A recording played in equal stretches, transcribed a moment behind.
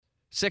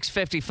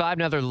6:55,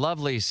 another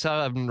lovely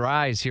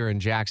sunrise here in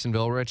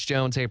Jacksonville. Rich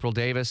Jones, April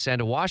Davis, and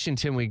to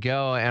Washington we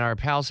go, and our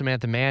pal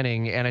Samantha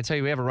Manning. And I tell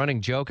you, we have a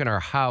running joke in our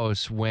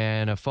house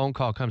when a phone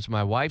call comes to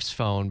my wife's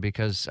phone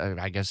because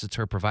I guess it's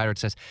her provider. It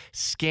says,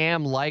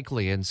 scam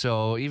likely. And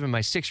so even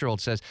my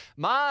 6-year-old says,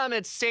 Mom,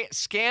 it's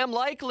scam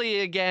likely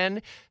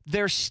again.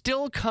 They're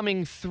still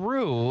coming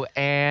through,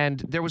 and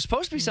there was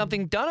supposed to be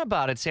something done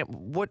about it. Sam,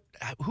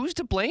 who's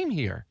to blame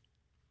here?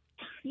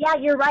 Yeah,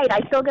 you're right. I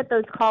still get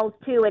those calls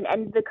too.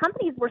 And the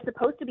companies were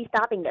supposed to be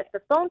stopping this,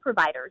 the phone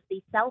providers,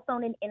 the cell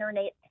phone and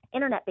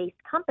internet-based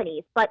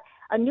companies. But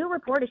a new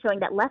report is showing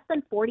that less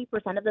than 40%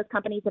 of those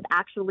companies have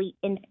actually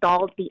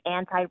installed the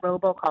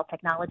anti-robocall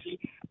technology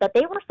that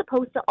they were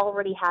supposed to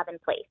already have in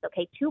place.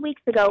 Okay, 2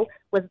 weeks ago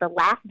was the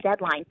last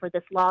deadline for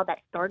this law that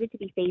started to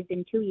be phased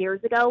in 2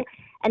 years ago,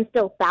 and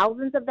still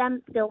thousands of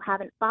them still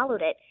haven't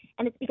followed it.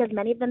 And it's because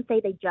many of them say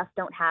they just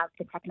don't have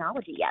the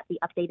technology yet, the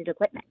updated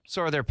equipment.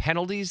 So are there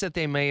penalties that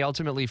they may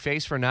ultimately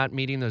face for not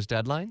meeting those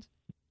deadlines?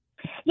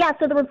 Yeah,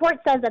 so the report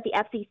says that the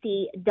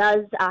FCC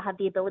does have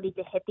the ability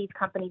to hit these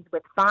companies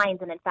with fines.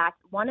 And in fact,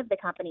 one of the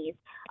companies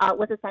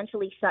was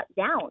essentially shut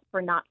down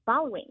for not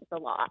following the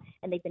law.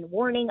 And they've been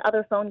warning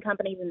other phone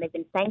companies and they've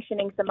been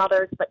sanctioning some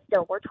others. But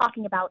still, we're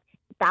talking about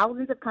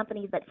thousands of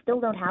companies that still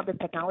don't have this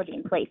technology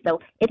in place.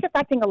 So it's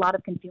affecting a lot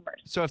of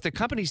consumers. So if the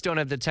companies don't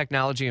have the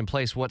technology in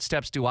place, what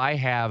steps do I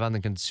have on the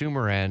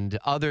consumer end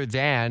other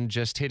than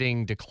just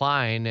hitting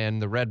decline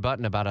and the red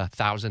button about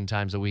 1,000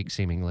 times a week,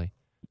 seemingly?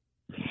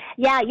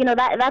 Yeah,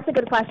 that's a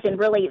good question.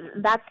 Really,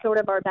 that's sort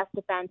of our best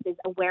defense is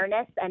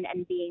awareness and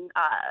being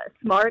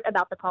smart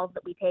about the calls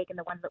that we take and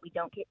the ones that we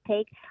don't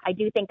take. I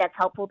do think that's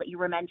helpful that you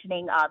were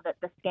mentioning that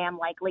the scam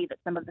likely, that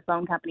some of the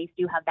phone companies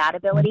do have that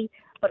ability.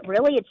 But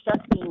really, it's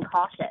just being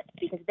cautious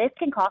because this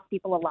can cost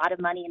people a lot of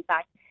money. In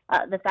fact,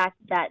 the fact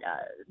that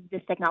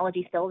this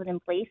technology still is in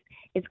place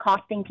is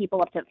costing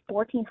people up to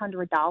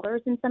 $1,400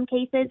 in some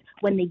cases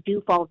when they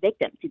do fall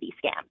victim to these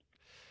scams.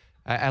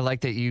 I like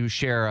that you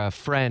share a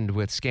friend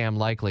with Scam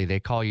Likely. They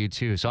call you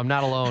too. So I'm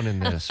not alone in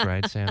this,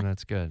 right, Sam?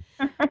 That's good.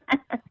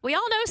 We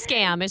all know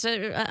Scam.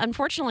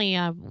 Unfortunately,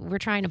 we're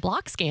trying to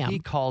block Scam. He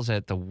calls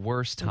at the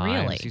worst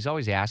times. Really? He's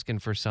always asking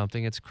for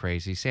something. It's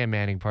crazy. Sam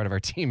Manning, part of our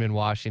team in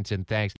Washington. Thanks.